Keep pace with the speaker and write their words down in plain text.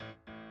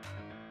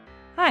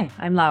Hi,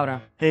 I'm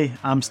Laura. Hey,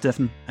 I'm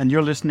Stefan, and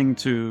you're listening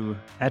to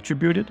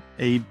Attributed,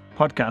 a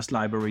podcast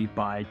library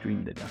by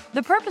Dream Data.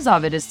 The purpose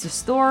of it is to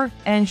store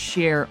and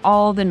share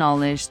all the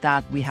knowledge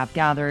that we have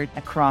gathered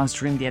across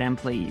Dream Data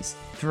employees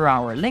through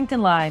our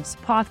LinkedIn Lives,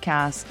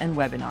 podcasts, and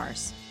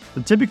webinars.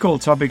 The typical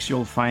topics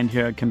you'll find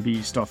here can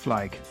be stuff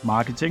like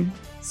marketing,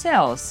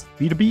 Sales,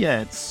 B2B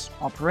ads,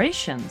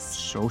 operations,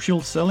 social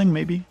selling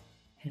maybe.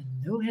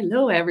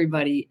 Hello,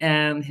 everybody,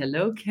 and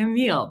hello,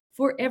 Camille.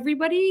 For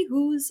everybody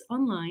who's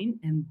online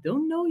and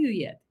don't know you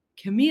yet,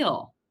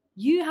 Camille,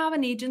 you have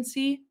an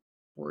agency,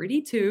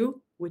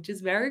 42, which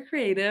is very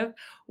creative.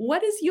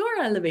 What is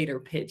your elevator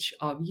pitch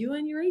of you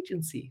and your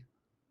agency?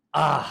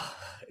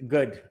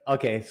 Good.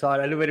 Okay, so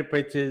our elevator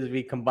pitches,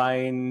 we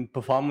combine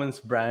performance,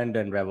 brand,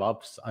 and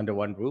RevOps under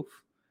one roof.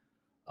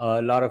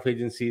 A lot of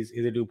agencies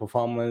either do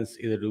performance,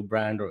 either do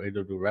brand, or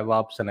either do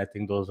RevOps, and I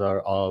think those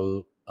are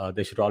all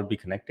they should all be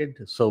connected.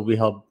 So we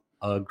help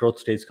growth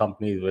stage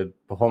companies with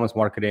performance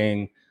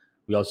marketing.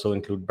 We also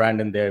include brand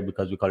in there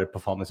because we call it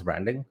performance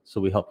branding. So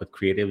we help with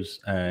creatives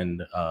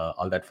and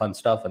all that fun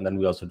stuff, and then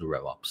we also do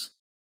RevOps.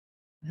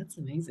 That's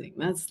amazing.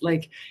 That's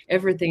like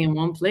everything in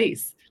one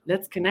place.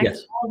 Let's connect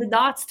all the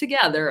dots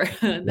together.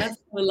 That's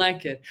I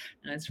like it.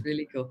 That's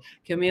really cool.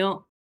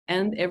 Camille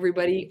and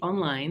everybody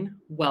online,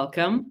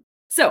 welcome.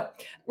 So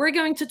we're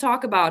going to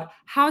talk about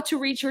how to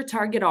reach your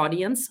target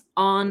audience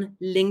on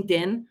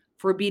LinkedIn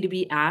for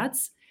B2B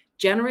ads,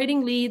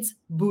 generating leads,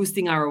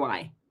 boosting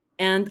ROI.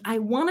 And I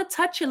want to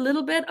touch a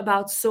little bit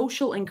about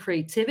social and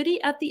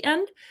creativity at the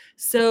end.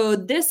 So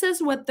this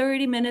is what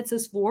 30 minutes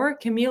is for.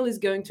 Camille is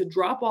going to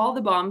drop all the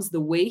bombs the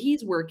way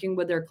he's working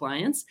with their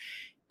clients.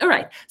 All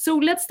right, so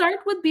let's start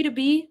with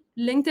B2B,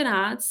 LinkedIn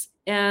ads,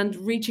 and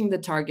reaching the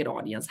target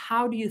audience.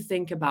 How do you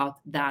think about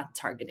that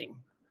targeting?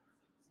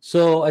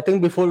 So I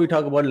think before we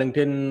talk about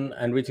LinkedIn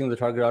and reaching the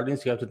target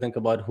audience, you have to think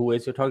about who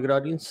is your target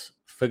audience,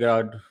 figure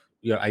out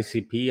your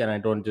ICP. And I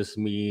don't just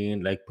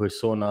mean like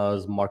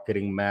personas,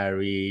 marketing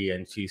Mary,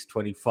 and she's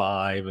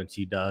 25 and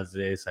she does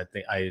this. I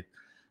think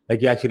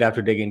you actually have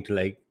to dig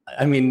into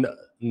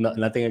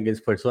nothing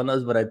against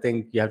personas, but I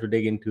think you have to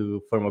dig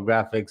into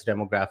firmographics,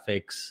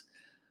 demographics.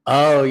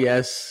 Oh,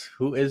 yes.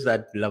 Who is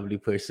that lovely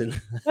person?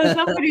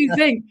 Somebody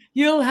think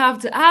you'll have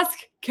to ask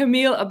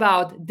Camille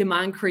about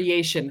demand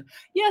creation.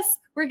 Yes,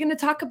 we're going to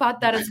talk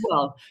about that as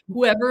well.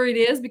 Whoever it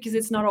is, because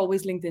it's not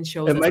always LinkedIn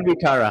shows. It might be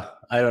Tara.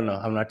 I don't know.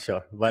 I'm not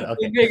sure. But okay.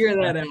 We'll figure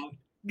that out.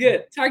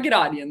 Good. Target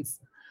audience.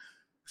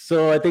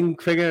 So I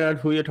think figuring out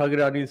who your target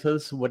audience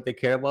is, what they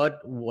care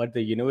about, what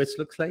the universe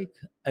looks like.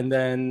 And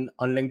then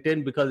on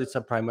LinkedIn, because it's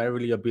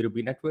primarily a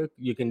B2B network,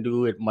 you can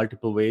do it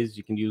multiple ways.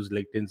 You can use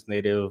LinkedIn's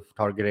native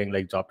targeting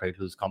like job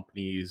titles,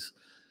 companies.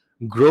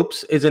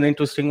 Groups is an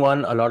interesting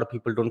one. A lot of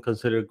people don't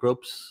consider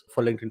groups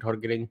for LinkedIn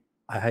targeting.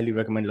 I highly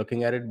recommend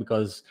looking at it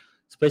because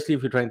especially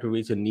if you're trying to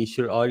reach a niche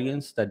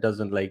audience that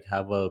doesn't like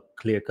have a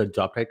clear-cut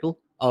job title.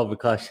 Oh,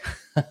 because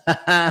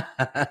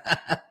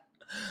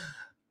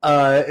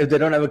if they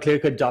don't have a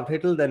clear-cut job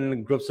title,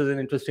 then groups is an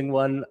interesting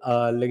one.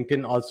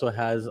 LinkedIn also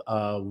has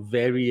a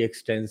very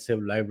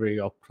extensive library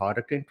of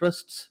product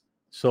interests.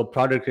 So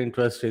product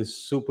interest is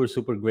super,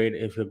 super great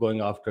if you're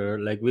going after,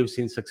 like we've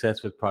seen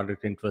success with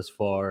product interest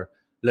for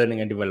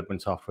learning and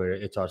development software,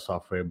 HR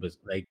software,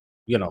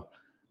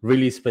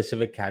 really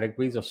specific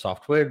categories of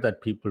software that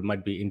people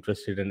might be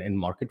interested in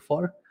market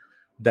for,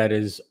 that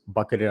is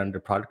bucketed under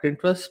product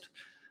interest.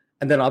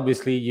 And then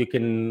obviously you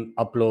can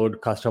upload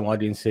custom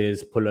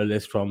audiences, pull a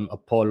list from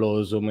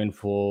Apollo,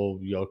 ZoomInfo,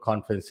 your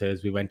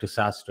conferences. We went to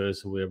SaaStr,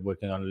 so we're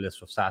working on a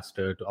list of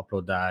SaaStr to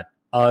upload that.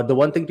 The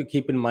one thing to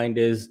keep in mind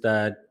is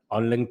that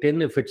on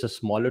LinkedIn, if it's a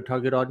smaller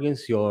target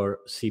audience, your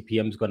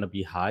CPM is going to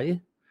be high.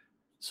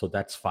 So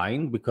that's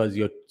fine because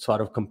you're sort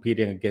of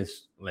competing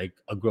against like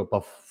a group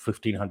of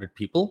 1,500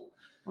 people.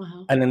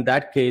 Uh-huh. And in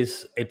that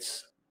case,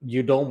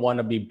 you don't want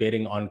to be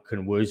bidding on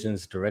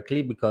conversions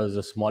directly because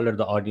the smaller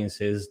the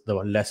audience is, the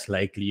less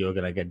likely you're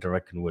going to get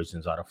direct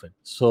conversions out of it.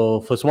 So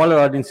for smaller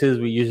audiences,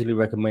 we usually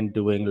recommend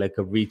doing like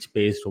a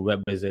reach-based or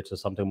web visits or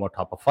something more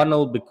top of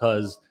funnel,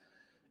 because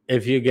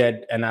if you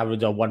get an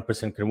average of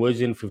 1%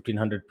 conversion,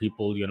 1,500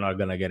 people, you're not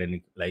going to get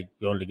any, like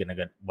you're only going to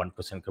get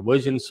 1%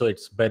 conversion. So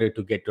it's better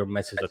to get your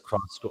message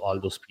across to all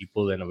those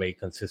people in a very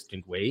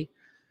consistent way.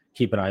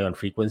 Keep an eye on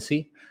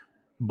frequency.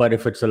 But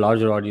if it's a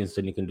larger audience,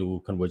 then you can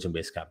do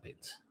conversion-based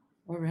campaigns.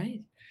 All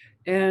right.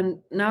 And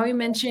now you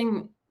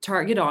mentioned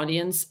target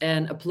audience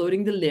and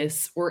uploading the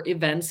lists or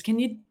events. Can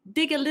you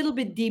dig a little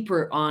bit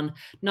deeper on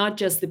not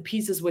just the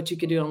pieces, what you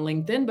could do on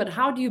LinkedIn, but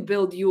how do you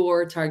build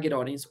your target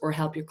audience or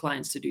help your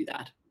clients to do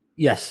that?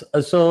 Yes.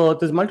 So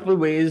there's multiple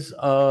ways.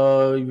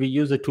 We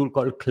use a tool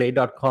called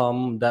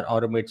clay.com that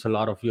automates a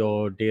lot of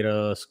your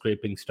data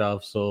scraping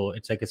stuff. So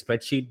it's like a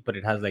spreadsheet, but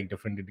it has like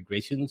different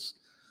integrations.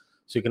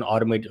 So you can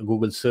automate a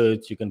Google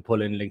search. You can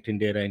pull in LinkedIn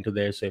data into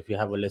there. So if you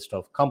have a list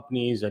of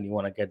companies and you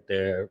want to get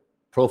their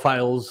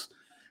profiles,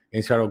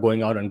 instead of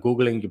going out and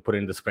Googling, you put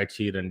in the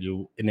spreadsheet and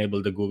you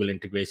enable the Google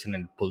integration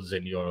and pulls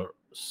in your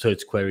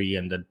search query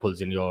and then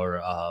pulls in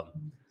your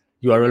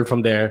URL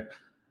from there.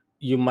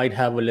 you might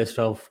have a list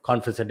of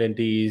conference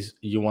attendees.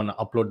 You want to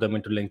upload them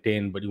into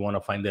LinkedIn, but you want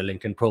to find their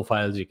LinkedIn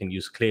profiles. You can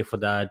use Clay for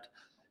that.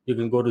 You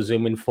can go to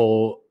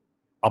ZoomInfo,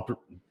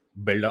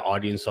 build an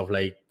audience of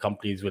like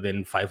companies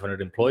within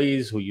 500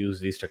 employees who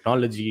use these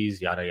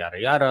technologies, yada, yada,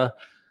 yada.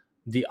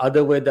 The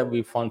other way that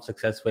we found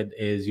success with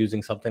is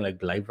using something like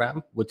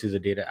LiveRamp, which is a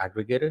data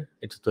aggregator.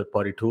 It's a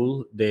third-party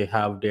tool. They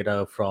have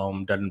data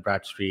from Dun&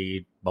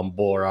 Bradstreet,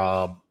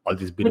 Bambora, all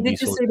these What B2B did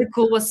you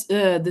sources.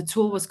 say the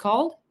tool was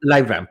called?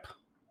 LiveRamp.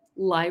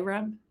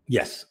 LiveRamp?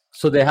 Yes.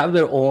 So they have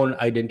their own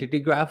identity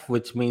graph,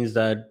 which means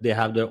that they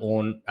have their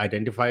own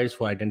identifiers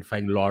for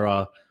identifying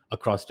LoRa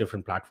across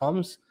different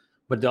platforms.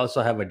 But they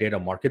also have a data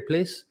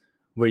marketplace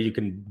where you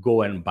can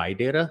go and buy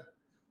data.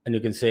 And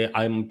you can say,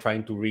 I'm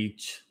trying to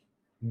reach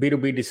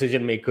B2B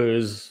decision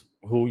makers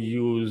who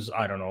use,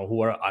 I don't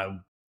know,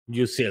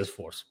 use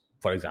Salesforce,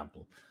 for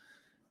example.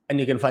 And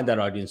you can find that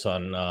audience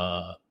on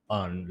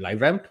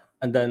LiveRamp.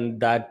 And then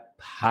that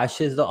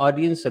hashes the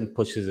audience and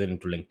pushes it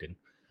into LinkedIn.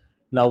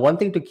 Now, one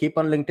thing to keep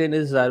on LinkedIn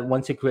is that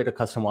once you create a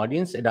custom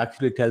audience, it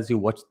actually tells you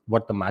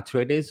what the match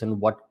rate is and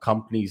what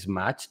companies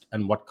matched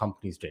and what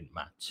companies didn't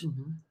match.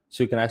 Mm-hmm.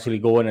 So you can actually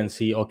go in and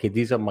see, okay,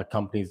 these are my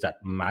companies that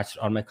matched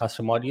on my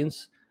custom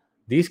audience.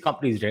 These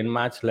companies didn't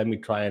match. Let me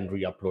try and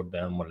re-upload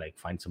them or like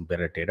find some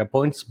better data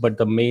points. But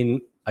the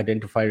main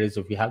identifier is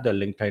if you have the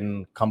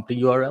LinkedIn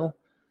company URL,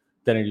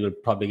 then it will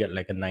probably get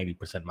like a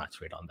 90%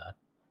 match rate on that.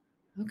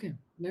 Okay,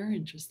 very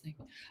interesting.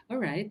 All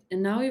right.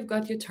 And now you've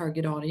got your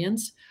target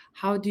audience.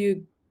 How do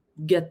you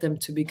get them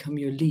to become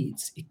your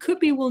leads? It could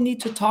be we'll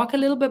need to talk a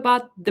little bit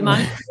about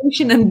demand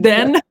creation and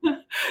then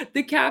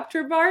the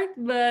capture part,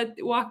 but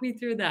walk me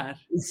through that.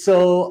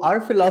 So our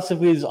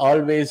philosophy is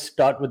always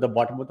start with the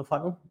bottom of the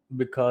funnel,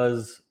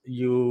 because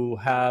you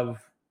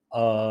have,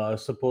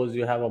 suppose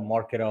you have a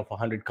market of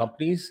 100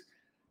 companies,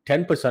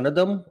 10% of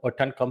them or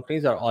 10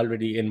 companies are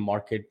already in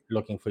market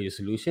looking for your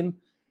solution.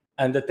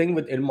 And the thing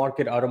with in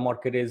market, out of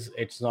market is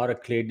it's not a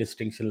clear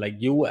distinction. Like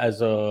you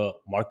as a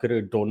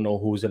marketer don't know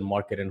who's in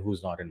market and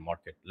who's not in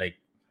market. Like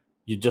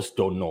you just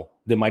don't know.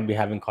 They might be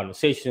having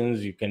conversations.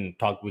 We can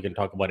talk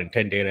about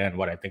intent data and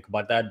what I think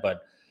about that.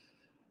 But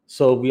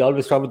so we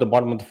always start with the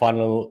bottom of the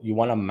funnel. You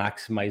want to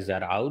maximize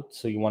that out.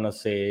 So you want to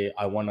say,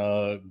 I want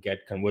to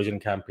get conversion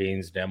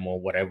campaigns, demo,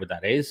 whatever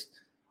that is.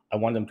 I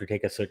want them to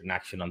take a certain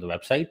action on the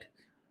website.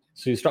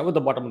 So you start with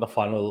the bottom of the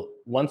funnel.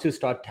 Once you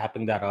start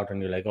tapping that out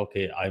and you're like,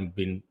 okay, I've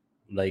been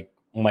like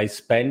my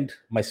spend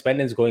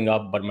is going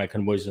up, but my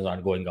conversions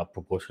aren't going up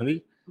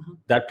proportionally. Mhm.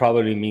 That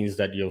probably means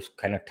that you've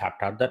kind of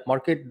tapped out that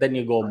market. Then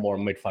you go more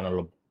mid funnel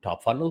or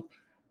top funnel.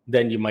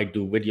 Then you might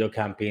do video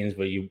campaigns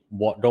where you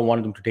don't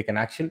want them to take an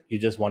action. You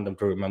just want them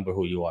to remember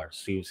who you are.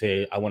 So you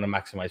say, I want to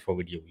maximize for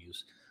video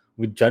views.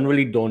 We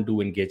generally don't do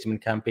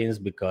engagement campaigns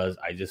because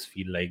I just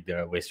feel like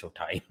they're a waste of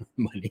time,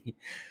 money.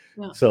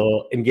 Yeah.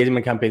 So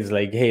engagement campaigns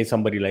like, hey,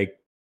 somebody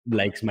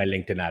likes my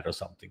LinkedIn ad or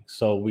something.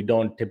 So we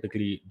don't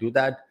typically do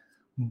that.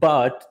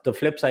 But the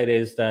flip side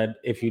is that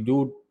if you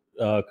do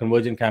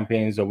conversion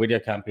campaigns or video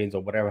campaigns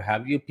or whatever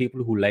have you,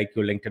 people who like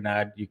your LinkedIn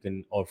ad, you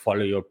can, or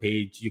follow your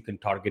page, you can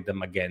target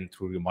them again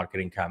through your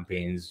marketing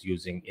campaigns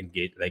using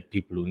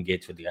people who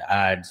engage with your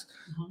ads,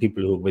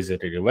 people who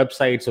visited your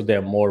website. So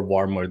they're more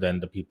warmer than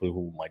the people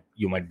who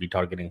you might be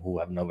targeting who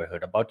have never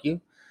heard about you.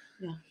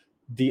 Yeah.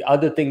 The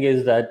other thing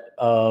is that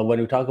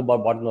when we talk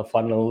about bottom of the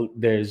funnel,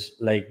 there's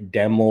like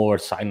demo or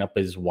sign up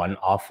is one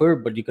offer,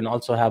 but you can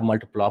also have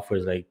multiple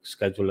offers like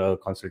schedule a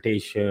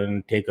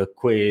consultation, take a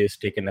quiz,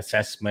 take an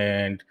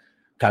assessment,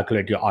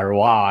 calculate your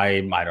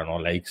ROI, I don't know,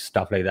 like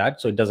stuff like that.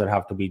 So it doesn't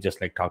have to be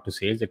just like talk to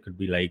sales. It could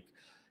be like,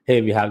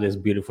 hey, we have this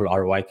beautiful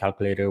ROI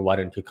calculator. Why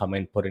don't you come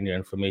in, put in your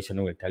information,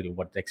 and we'll tell you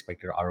what the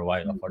expected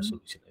ROI of our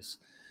solution is.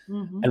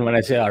 Mm-hmm. And when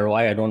I say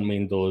ROI, I don't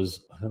mean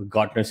those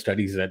Gartner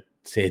studies that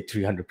say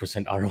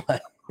 300% ROI.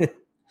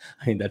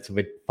 I mean, that's a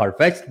bit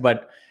far-fetched,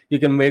 but you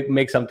can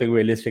make something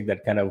realistic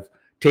that kind of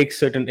takes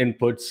certain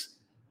inputs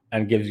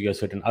and gives you a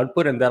certain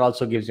output. And that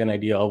also gives you an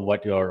idea of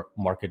what your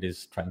market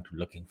is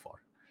looking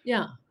for.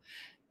 Yeah.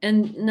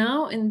 And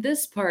now in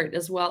this part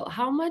as well,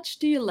 how much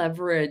do you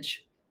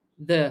leverage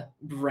the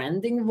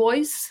branding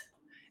voice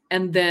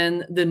and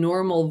then the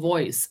normal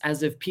voice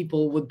as if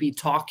people would be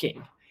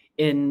talking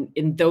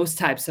in those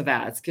types of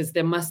ads? Because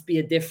there must be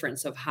a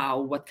difference of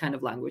what kind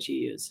of language you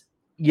use.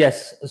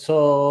 Yes.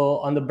 So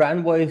on the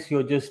brand voice,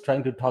 you're just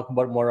trying to talk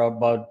more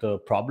about the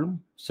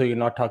problem. So you're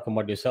not talking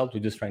about yourself.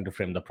 You're just trying to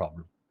frame the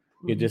problem.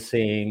 You're just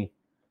saying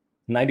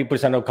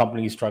 90% of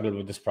companies struggle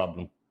with this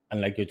problem.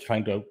 And like you're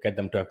trying to get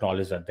them to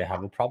acknowledge that they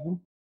have a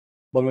problem.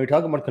 But when we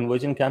talk about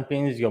conversion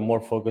campaigns, you're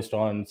more focused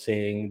on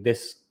saying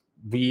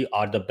we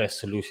are the best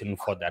solution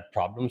for that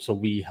problem. So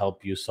we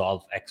help you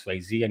solve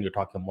XYZ, and you're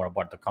talking more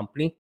about the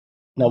company.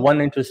 Now,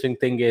 one interesting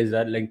thing is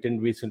that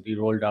LinkedIn recently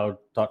rolled out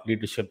thought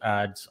leadership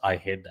ads. I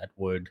hate that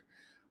word,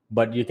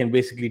 but you can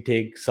basically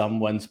take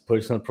someone's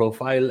personal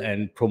profile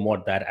and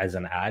promote that as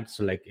an ad.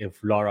 So like if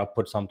Laura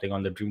put something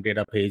on the Dream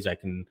Data page, I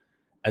can,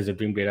 as a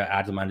Dream Data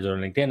ads manager on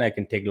LinkedIn, I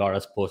can take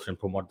Laura's post and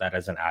promote that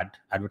as an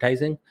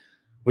advertising,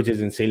 which is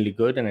insanely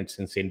good and it's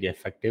insanely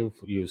effective.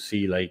 You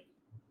see like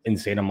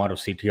insane amount of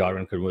CTR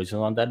and conversions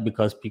on that,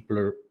 because people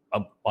are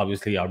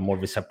obviously are more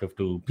receptive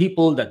to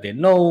people that they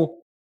know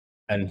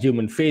and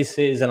human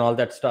faces and all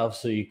that stuff.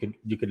 So you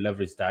could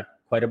leverage that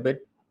quite a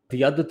bit.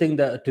 The other thing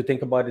that to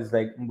think about is,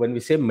 like, when we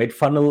say mid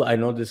funnel, I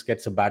know this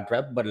gets a bad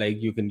rep, but like,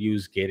 you can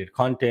use gated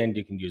content,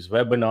 you can use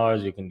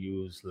webinars, you can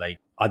use like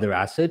other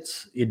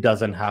assets. It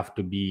doesn't have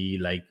to be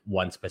like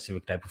one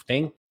specific type of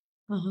thing.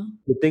 Uh-huh.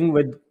 The thing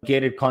with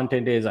gated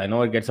content is, I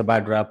know it gets a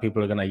bad rap,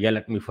 people are gonna yell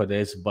at me for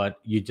this, but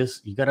you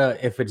gotta,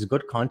 if it's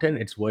good content,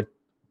 it's worth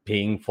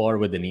paying for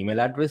with an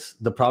email address.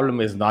 The problem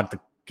is not the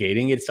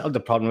gating itself, the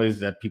problem is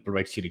that people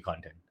write shitty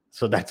content.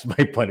 So that's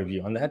my point of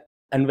view on that.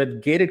 And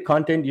with gated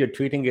content, you're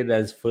treating it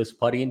as first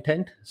party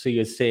intent. So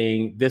you're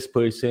saying this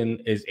person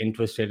is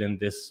interested in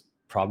this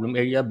problem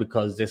area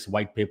because this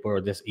white paper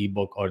or this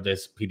ebook or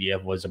this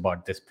PDF was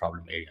about this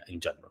problem area in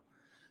general.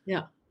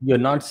 Yeah. You're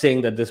not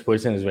saying that this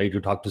person is ready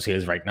to talk to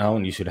sales right now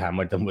and you should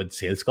hammer them with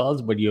sales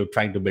calls, but you're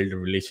trying to build a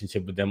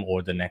relationship with them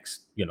over the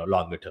next,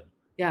 longer term.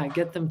 Yeah,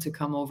 get them to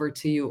come over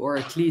to you, or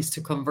at least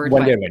to convert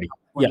When they're ready.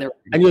 when Yeah. they're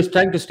ready. And you're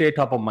trying to stay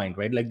top of mind,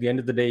 right? Like, at the end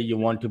of the day, you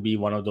want to be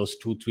one of those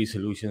 2-3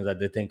 solutions that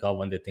they think of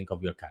when they think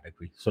of your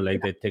category. So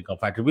like, they think of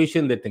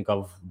attribution, they think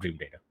of Dream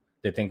Data.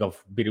 They think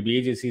of B2B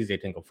agencies, they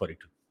think of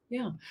 42.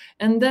 Yeah.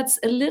 And that's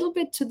a little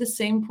bit to the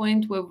same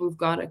point where we've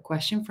got a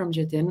question from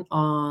Jatin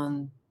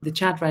on the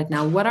chat right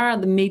now. What are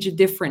the major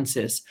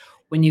differences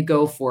when you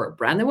go for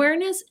brand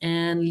awareness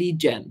and lead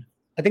gen?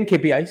 I think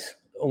KPIs.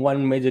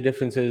 One major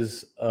difference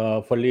is,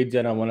 for lead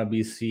gen, I want to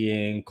be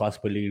seeing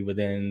cost per lead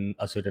within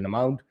a certain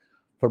amount.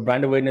 For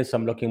brand awareness,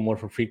 I'm looking more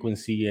for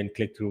frequency and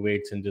click-through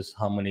rates and just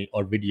how many,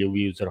 or video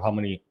views, or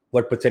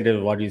what percentage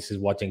of audience is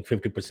watching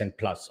 50%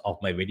 plus of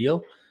my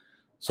video.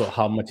 So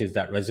how much is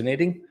that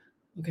resonating?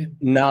 Okay.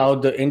 Now,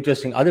 the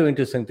other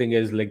interesting thing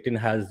is LinkedIn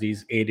has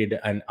these aided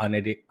and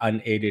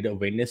unaided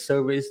awareness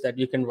surveys that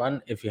you can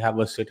run if you have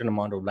a certain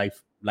amount of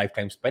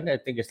lifetime spend. I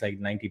think it's like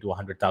 $90,000 to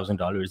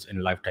 $100,000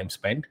 in lifetime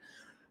spend.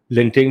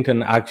 LinkedIn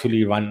can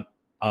actually run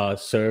a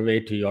survey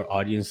to your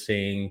audience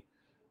saying,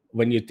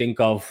 when you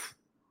think of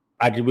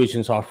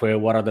attribution software,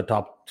 what are the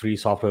top 3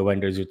 software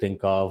vendors you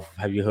think of?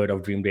 Have you heard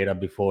of Dream Data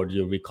before? Do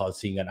you recall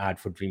seeing an ad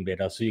for Dream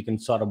Data? So you can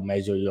sort of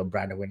measure your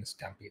brand awareness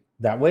campaign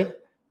that way.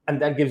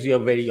 And that gives you a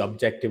very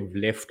objective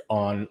lift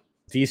on,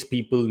 these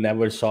people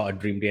never saw a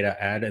Dream Data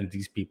ad and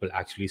these people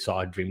actually saw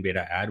a Dream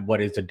Data ad.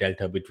 What is the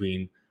delta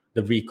between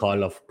the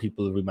recall of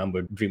people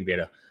remember Dream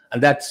Data?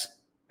 And that's,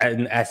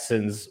 in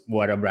essence,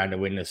 what a brand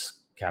awareness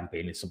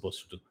campaign is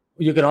supposed to do.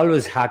 You can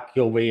always hack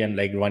your way and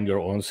like run your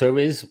own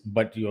surveys,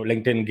 but your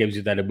LinkedIn gives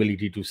you that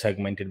ability to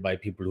segment it by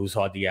people who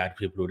saw the ad,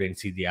 people who didn't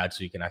see the ad,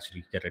 so you can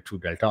actually get a true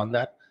delta on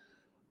that.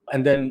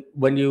 And then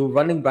when you're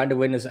running brand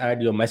awareness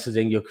ad, your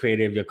messaging, your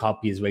creative, your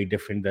copy is very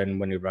different than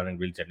when you're running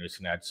real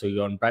generation ads. So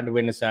you're on brand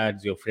awareness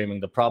ads, you're framing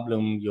the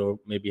problem, you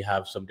maybe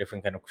have some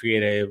different kind of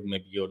creative,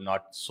 maybe you're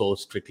not so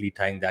strictly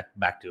tying that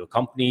back to your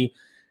company,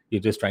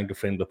 you're just trying to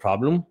frame the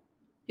problem.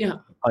 Yeah.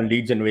 On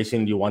lead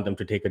generation, you want them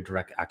to take a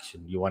direct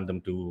action. You want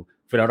them to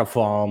fill out a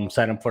form,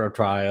 sign up for a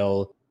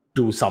trial,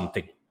 do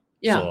something.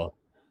 Yeah. So,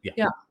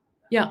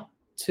 Yeah.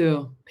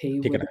 To pay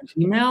Take with an an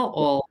action. email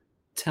or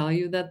tell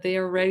you that they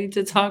are ready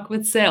to talk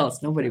with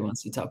sales. Nobody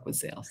wants to talk with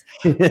sales.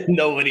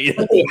 Nobody.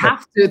 But they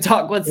have to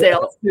talk with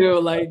sales to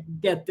like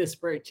get this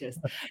purchase.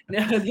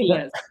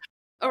 Nevertheless.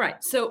 All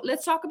right. So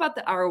let's talk about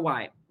the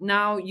ROI.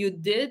 Now, you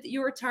did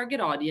your target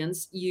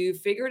audience. You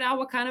figured out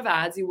what kind of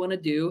ads you want to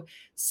do.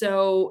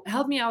 So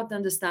help me out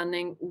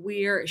understanding,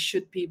 where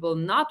should people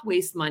not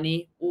waste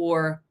money,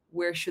 or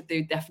where should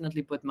they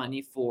definitely put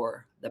money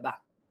for the buck?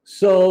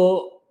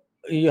 So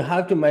you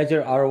have to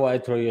measure ROI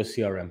through your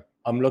CRM.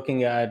 I'm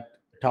looking at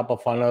top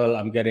of funnel.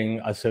 I'm getting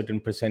a certain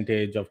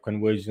percentage of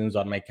conversions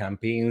on my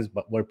campaigns,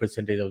 but what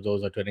percentage of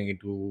those are turning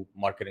into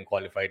marketing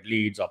qualified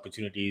leads,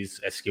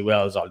 opportunities,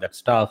 SQLs, all that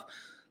stuff.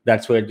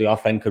 That's where the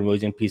offline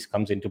conversion piece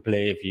comes into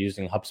play. If you're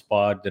using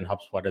HubSpot, then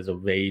HubSpot has a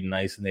very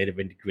nice native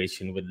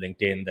integration with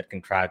LinkedIn that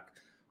can track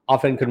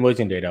offline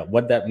conversion data.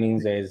 What that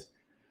means is,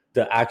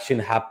 the action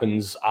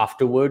happens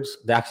afterwards.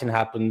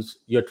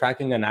 You're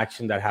tracking an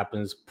action that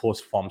happens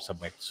post form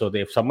submit. So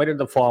they've submitted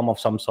the form of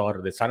some sort,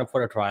 or they sign up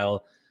for a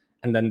trial,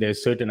 and then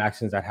there's certain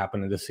actions that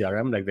happen in the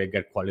CRM, like they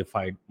get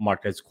qualified,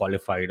 marked as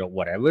qualified or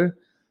whatever.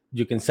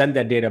 You can send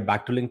that data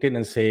back to LinkedIn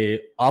and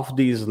say, of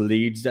these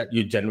leads that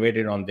you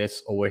generated on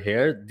this over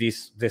here,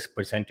 this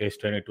percentage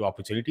turn into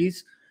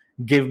opportunities.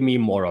 Give me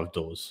more of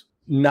those.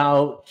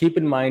 Now, keep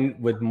in mind,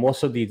 with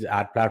most of these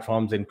ad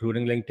platforms,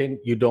 including LinkedIn,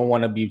 you don't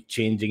want to be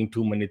changing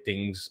too many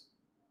things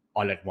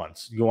all at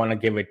once. You want to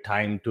give it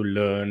time to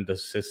learn the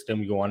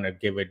system. You want to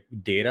give it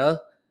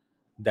data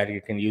that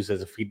you can use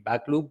as a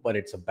feedback loop, but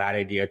it's a bad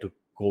idea to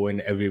go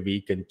in every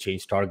week and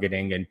change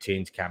targeting and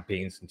change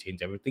campaigns and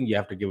change everything. You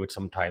have to give it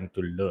some time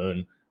to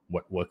learn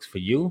what works for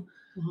you.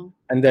 Mm-hmm.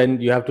 And then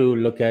you have to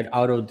look at,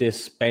 out of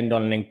this spend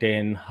on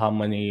LinkedIn, how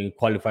many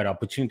qualified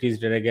opportunities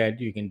did I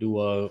get? You can do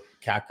a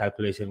CAC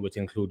calculation, which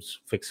includes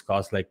fixed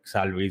costs like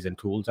salaries and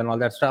tools and all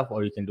that stuff.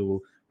 Or you can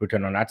do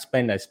return on ad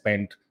spend. I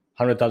spent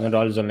 $100,000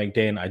 on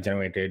LinkedIn. I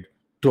generated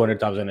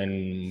 $200,000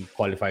 in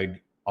qualified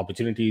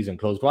opportunities and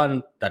closed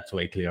one, that's a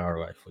very clear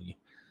ROI for you.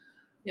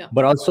 Yeah.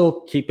 But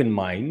also keep in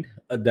mind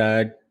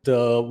that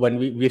when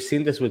we've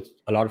seen this with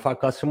a lot of our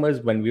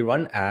customers, when we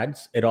run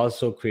ads, it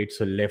also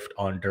creates a lift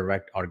on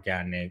direct,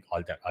 organic,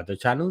 all the other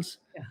channels.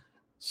 Yeah.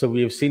 So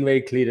we've seen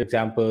very clear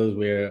examples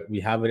where we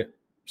have a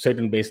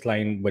certain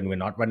baseline when we're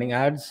not running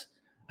ads,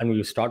 and when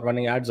we start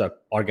running ads, our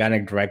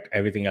organic, direct,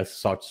 everything else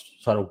sort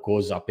of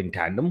goes up in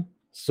tandem.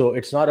 So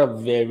it's not a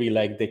very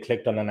like they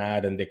clicked on an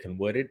ad and they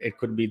converted. It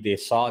could be they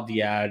saw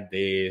the ad,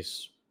 they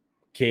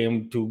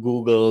came to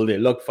Google, they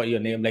looked for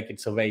your name. Like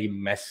it's a very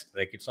mess.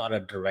 Like it's not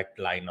a direct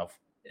line of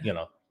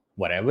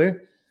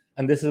whatever.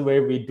 And this is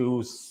where we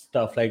do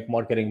stuff like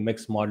marketing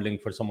mix modeling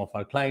for some of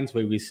our clients,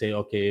 where we say,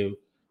 okay,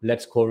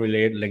 let's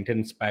correlate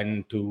LinkedIn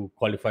spend to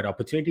qualified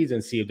opportunities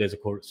and see if there's a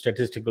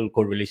statistical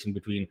correlation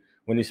between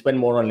when we spend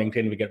more on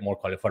LinkedIn, we get more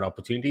qualified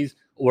opportunities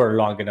over a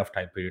long enough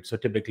time period. So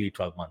typically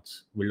 12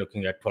 months. We're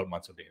looking at 12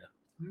 months of data.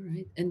 All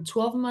right. And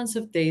 12 months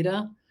of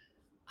data,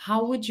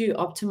 how would you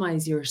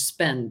optimize your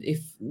spend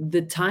if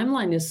the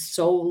timeline is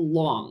so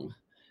long?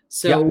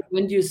 So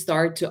when do you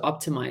start to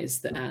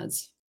optimize the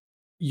ads?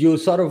 You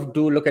sort of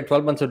do look at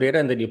 12 months of data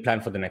and then you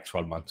plan for the next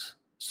 12 months.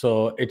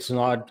 So it's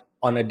not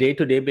on a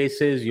day-to-day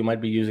basis. You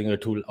might be using a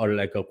tool, or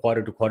like a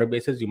quarter-to-quarter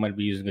basis, you might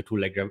be using a tool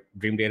like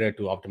Dream Data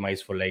to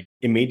optimize for like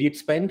immediate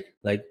spend.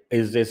 Like,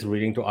 is this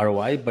leading to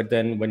ROI? But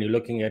then when you're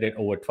looking at it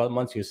over 12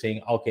 months, you're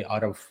saying, okay,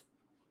 out of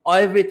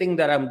everything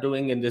that I'm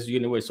doing in this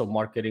universe of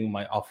marketing,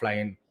 my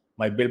offline,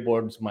 my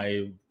billboards,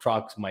 my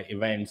trucks, my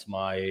events,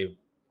 my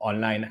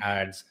online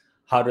ads,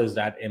 how does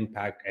that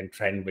impact and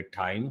trend with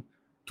time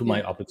to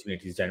my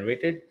opportunities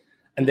generated?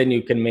 And then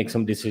you can make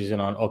some decision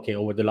on, okay,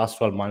 over the last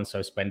 12 months,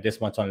 I've spent this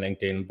much on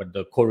LinkedIn, but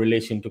the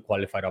correlation to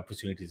qualified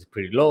opportunities is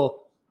pretty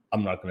low.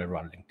 I'm not going to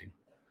run LinkedIn.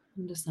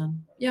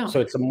 Understand. Yeah.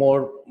 So it's a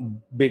more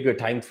bigger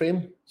time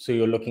frame. So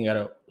you're looking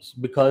at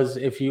because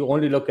if you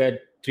only look at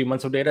 3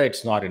 months of data,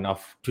 it's not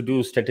enough. To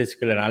do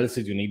statistical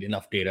analysis, you need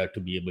enough data to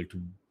be able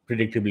to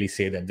predictably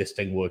say that this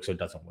thing works or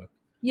doesn't work.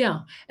 Yeah.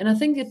 And I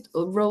think it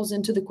rolls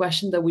into the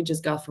question that we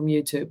just got from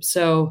YouTube.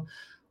 So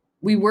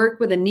we work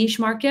with a niche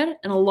market,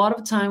 and a lot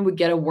of time we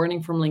get a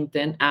warning from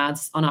LinkedIn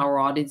ads on our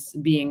audience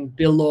being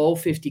below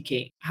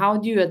 50K. How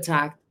do you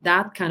attack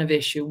that kind of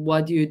issue?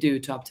 What do you do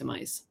to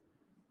optimize?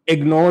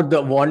 Ignore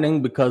the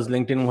warning because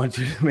LinkedIn wants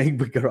you to make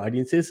bigger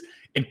audiences.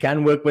 It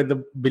can work with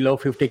the below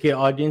 50K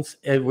audience.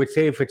 I would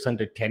say if it's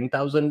under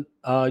 10,000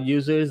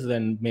 users,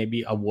 then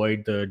maybe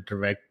avoid the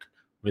direct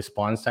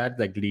response ads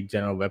like lead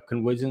general web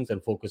conversions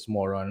and focus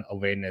more on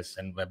awareness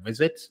and web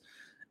visits.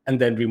 And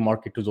then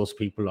remarket to those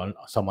people on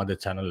some other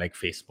channel like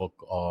Facebook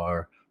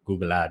or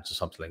Google Ads or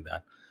something like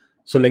that.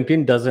 So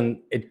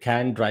LinkedIn it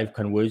can drive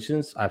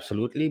conversions,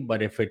 absolutely.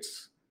 But if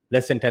it's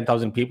less than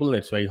 10,000 people,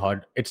 it's very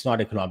hard. It's not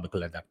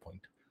economical at that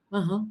point.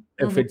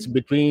 If it's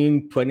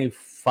between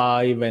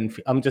 25 and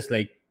I'm just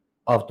like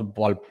off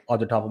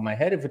the top of my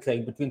head, if it's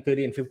like between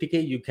 30 and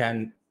 50K, you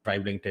can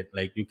drive LinkedIn.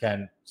 Like you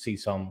can see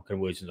some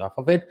conversions off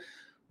of it.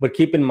 But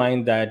keep in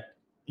mind that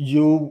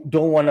you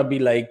don't want to be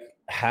like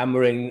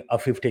hammering a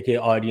 50K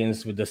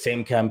audience with the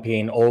same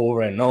campaign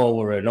over and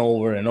over and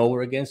over and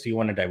over again. So you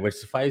want to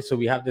diversify. So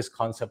we have this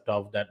concept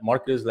of that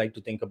marketers like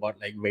to think about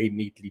like very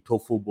neatly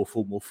tofu,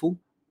 bofu, mofu.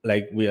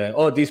 Like we're like,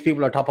 oh, these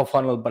people are top of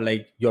funnel, but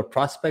like your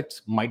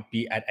prospects might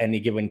be at any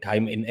given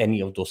time in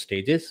any of those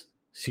stages.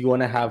 So you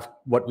want to have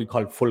what we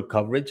call full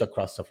coverage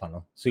across the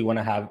funnel. So you want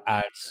to have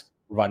ads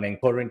running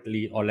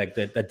currently or like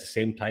that at the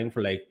same time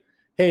for like,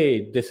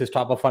 hey, this is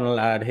top of funnel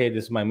ad. Hey,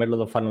 this is my middle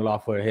of the funnel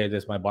offer. Hey,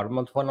 this is my bottom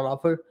of the funnel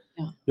offer.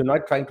 Yeah. You're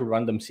not trying to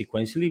run them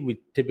sequentially. We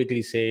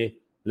typically say,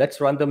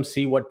 let's run them,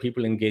 see what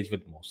people engage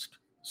with most.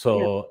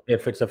 So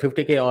if it's a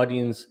 50K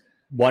audience,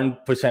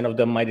 1% of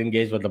them might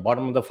engage with the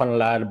bottom of the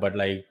funnel ad, but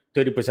like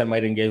 30%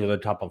 might engage with the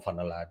top of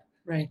funnel ad.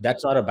 Right.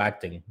 That's not a bad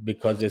thing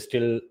because they're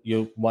still,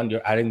 you're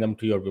adding them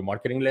to your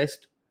remarketing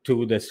list.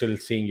 Two, they're still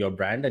seeing your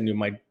brand and you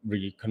might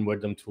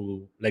convert them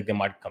through, like they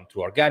might come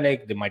through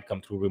organic, they might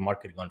come through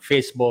remarketing on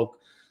Facebook,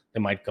 they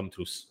might come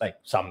through like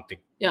something.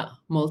 Yeah,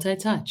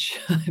 multi-touch.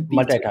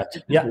 Multi-touch.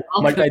 Yeah,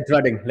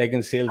 multi-threading. Like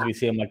in sales, we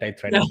say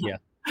multi-threading. Yeah.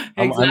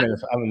 Exactly.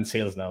 I'm in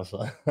sales now,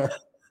 so.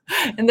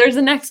 And there's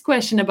a next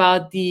question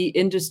about the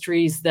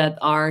industries that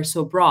are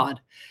so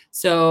broad.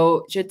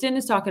 So Jatin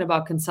is talking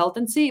about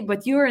consultancy,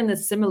 but you're in a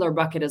similar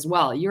bucket as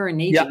well. You're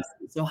an agency.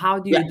 Yeah. So how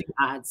do you do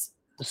ads?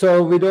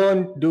 So we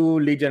don't do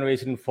lead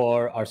generation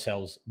for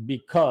ourselves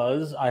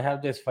because I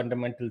have this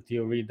fundamental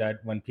theory that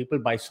when people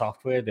buy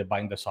software, they're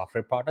buying the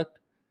software product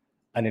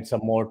and it's a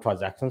more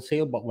transaction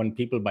sale. But when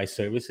people buy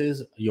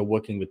services, you're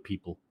working with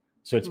people.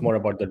 So it's more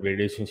about the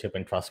relationship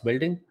and trust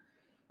building.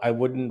 I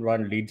wouldn't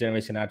run lead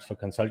generation ads for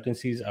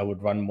consultancies. I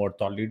would run more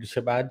thought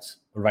leadership ads,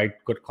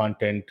 write good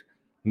content,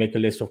 make a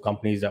list of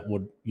companies that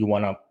you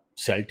want to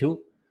sell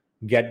to,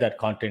 get that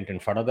content in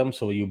front of them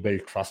so you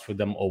build trust with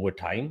them over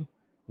time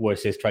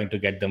versus trying to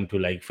get them to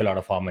like fill out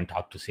a form and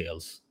talk to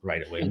sales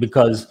right away.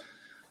 Because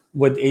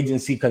with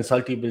agency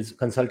consulting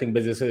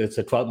businesses, it's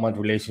a 12-month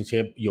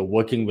relationship. You're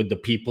working with the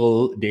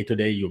people day to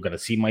day. You're going to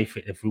see my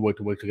face. If we were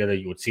to work together,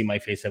 you would see my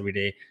face every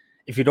day.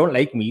 If you don't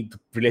like me, the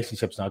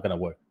relationship's not going to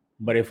work.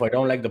 But if I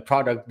don't like the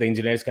product, the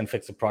engineers can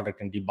fix the product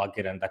and debug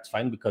it, and that's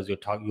fine because you're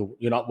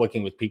not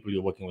working with people,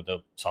 you're working with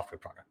a software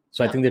product.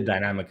 So I think the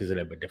dynamic is a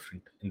little bit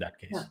different in that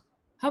case. Yeah.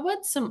 How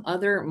about some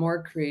other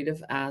more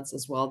creative ads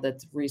as well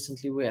that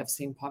recently we have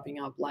seen popping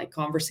up, like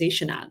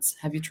conversation ads?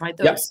 Have you tried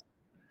those?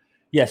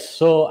 Yeah. Yes.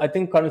 So I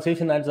think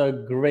conversation ads are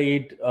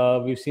great.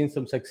 We've seen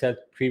some success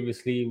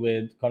previously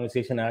with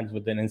conversation ads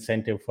with an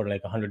incentive for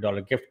like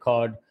 $100 gift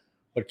card.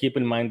 But keep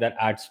in mind that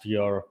adds to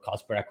your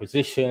cost per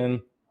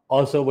acquisition.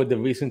 Also, with the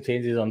recent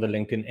changes on the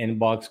LinkedIn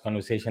inbox,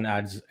 conversation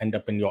ads end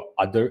up in your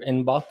other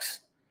inbox.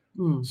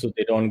 So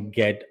they don't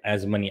get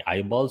as many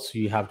eyeballs. So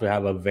you have to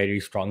have a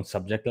very strong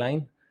subject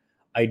line.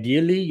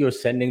 Ideally, you're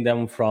sending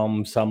them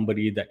from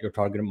somebody that your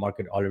target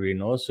market already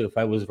knows. So if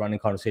I was running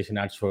conversation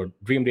ads for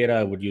Dream Data,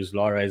 I would use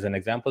Laura as an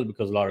example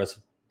because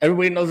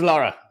everybody knows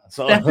Laura.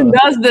 So Stefan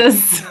does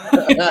this.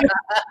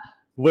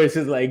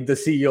 versus like the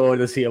CEO or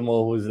the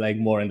CMO who's like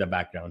more in the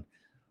background.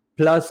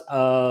 Plus,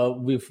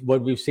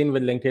 what we've seen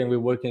with LinkedIn, we're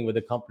working with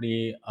a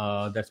company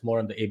that's more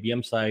on the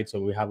ABM side. So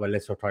we have a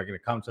list of target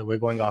accounts that we're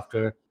going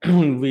after.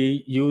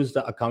 We use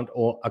the account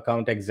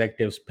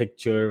executive's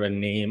picture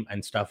and name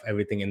and stuff,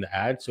 everything in the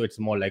ad. So it's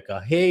more like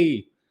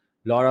hey,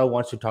 Laura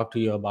wants to talk to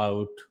you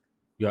about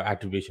your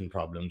attribution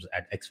problems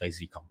at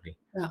XYZ company.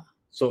 Yeah.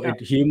 So it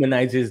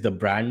humanizes the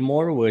brand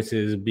more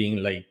versus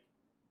being like,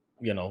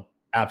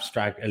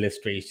 abstract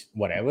illustration,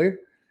 whatever.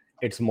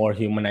 It's more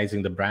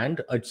humanizing the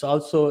brand. It's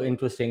also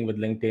interesting with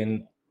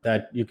LinkedIn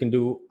that you can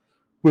do.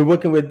 We're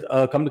working with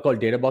a company called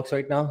Databox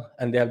right now,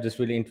 and they have this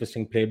really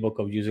interesting playbook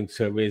of using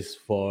surveys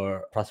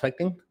for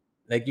prospecting.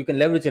 Like you can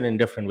leverage it in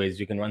different ways.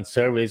 You can run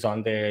surveys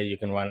on there. You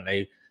can run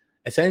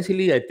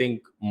essentially, I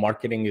think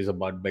marketing is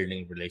about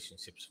building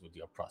relationships with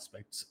your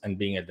prospects and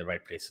being at the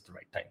right place at the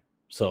right time.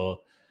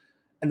 So,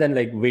 and then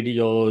like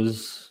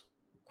videos,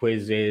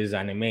 quizzes,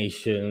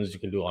 animations, you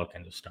can do all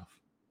kinds of stuff.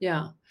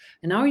 Yeah.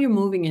 And now you're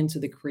moving into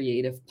the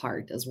creative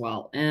part as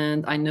well.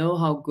 And I know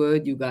how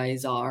good you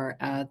guys are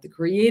at the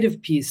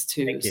creative piece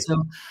too.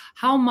 So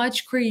how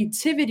much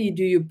creativity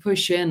do you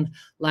push in?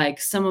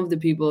 Like some of the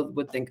people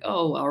would think,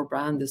 oh, our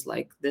brand is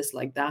like this,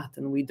 like that,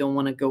 and we don't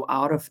want to go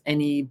out of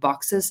any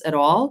boxes at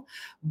all.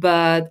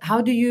 But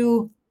how do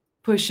you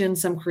push in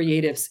some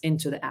creatives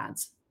into the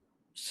ads?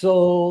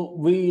 So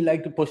we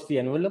like to push the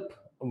envelope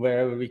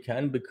wherever we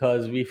can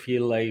because we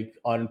feel like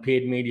on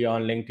paid media,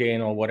 on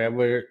LinkedIn or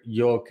whatever,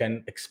 you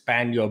can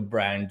expand your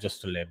brand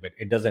just a little bit.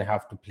 It doesn't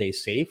have to play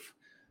safe.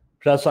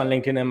 Plus on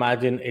LinkedIn,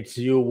 imagine it's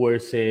you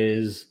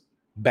versus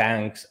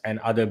banks and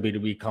other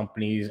B2B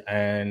companies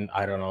and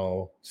I don't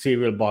know,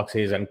 cereal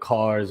boxes and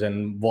cars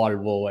and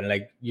Volvo. And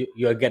like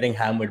you're getting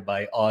hammered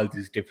by all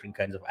these different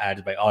kinds of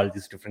ads by all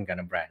these different kind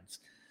of brands.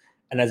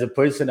 And as a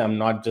person, I'm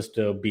not just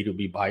a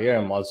B2B buyer.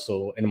 I'm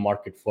also in a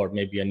market for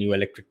maybe a new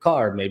electric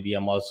car. Maybe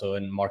I'm also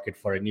in market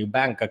for a new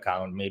bank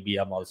account.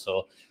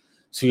 So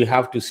you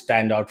have to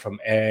stand out from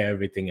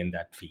everything in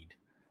that feed.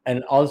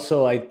 And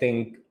also, I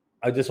think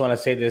I just want to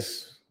say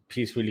this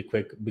piece really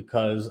quick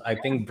because I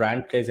think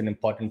brand plays an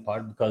important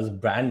part because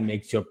brand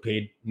makes your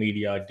paid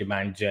media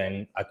demand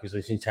gen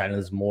acquisition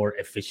channels more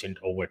efficient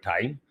over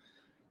time.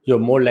 You're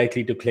more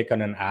likely to click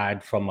on an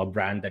ad from a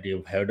brand that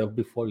you've heard of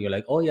before. You're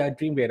like, oh yeah,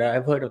 Dream Data,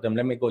 I've heard of them.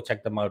 Let me go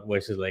check them out.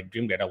 Versus like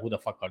Dream Data, who the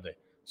fuck are they?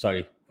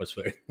 Sorry for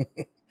swearing.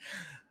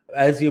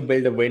 As you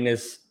build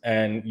awareness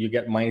and you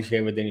get mind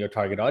share within your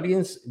target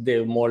audience,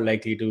 they're more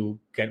likely to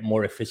get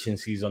more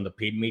efficiencies on the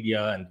paid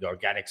media and the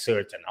organic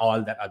search and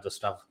all that other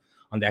stuff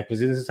on the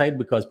acquisition side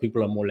because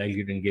people are more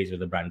likely to engage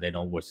with the brand they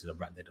know versus a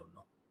brand they don't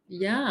know.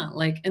 Yeah,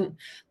 and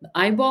the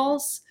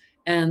eyeballs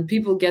and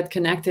people get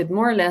connected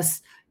more or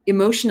less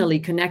emotionally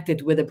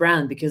connected with a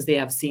brand because they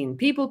have seen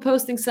people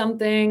posting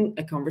something,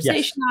 a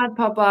conversation ad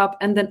pop up,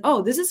 and then,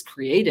 oh, this is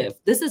creative.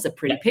 This is a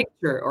pretty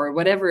picture or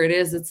whatever it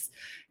is.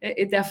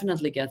 It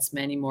definitely gets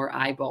many more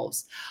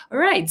eyeballs. All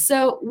right.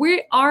 So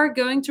we are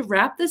going to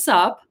wrap this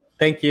up.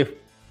 Thank you.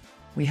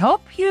 We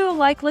hope you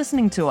like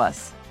listening to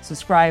us.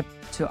 Subscribe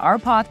to our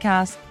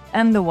podcast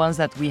and the ones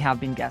that we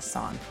have been guests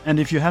on. And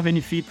if you have any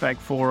feedback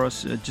for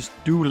us, just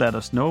do let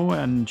us know.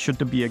 And should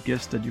there be a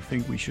guest that you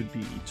think we should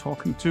be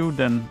talking to,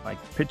 then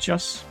pitch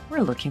us.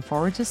 We're looking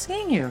forward to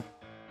seeing you.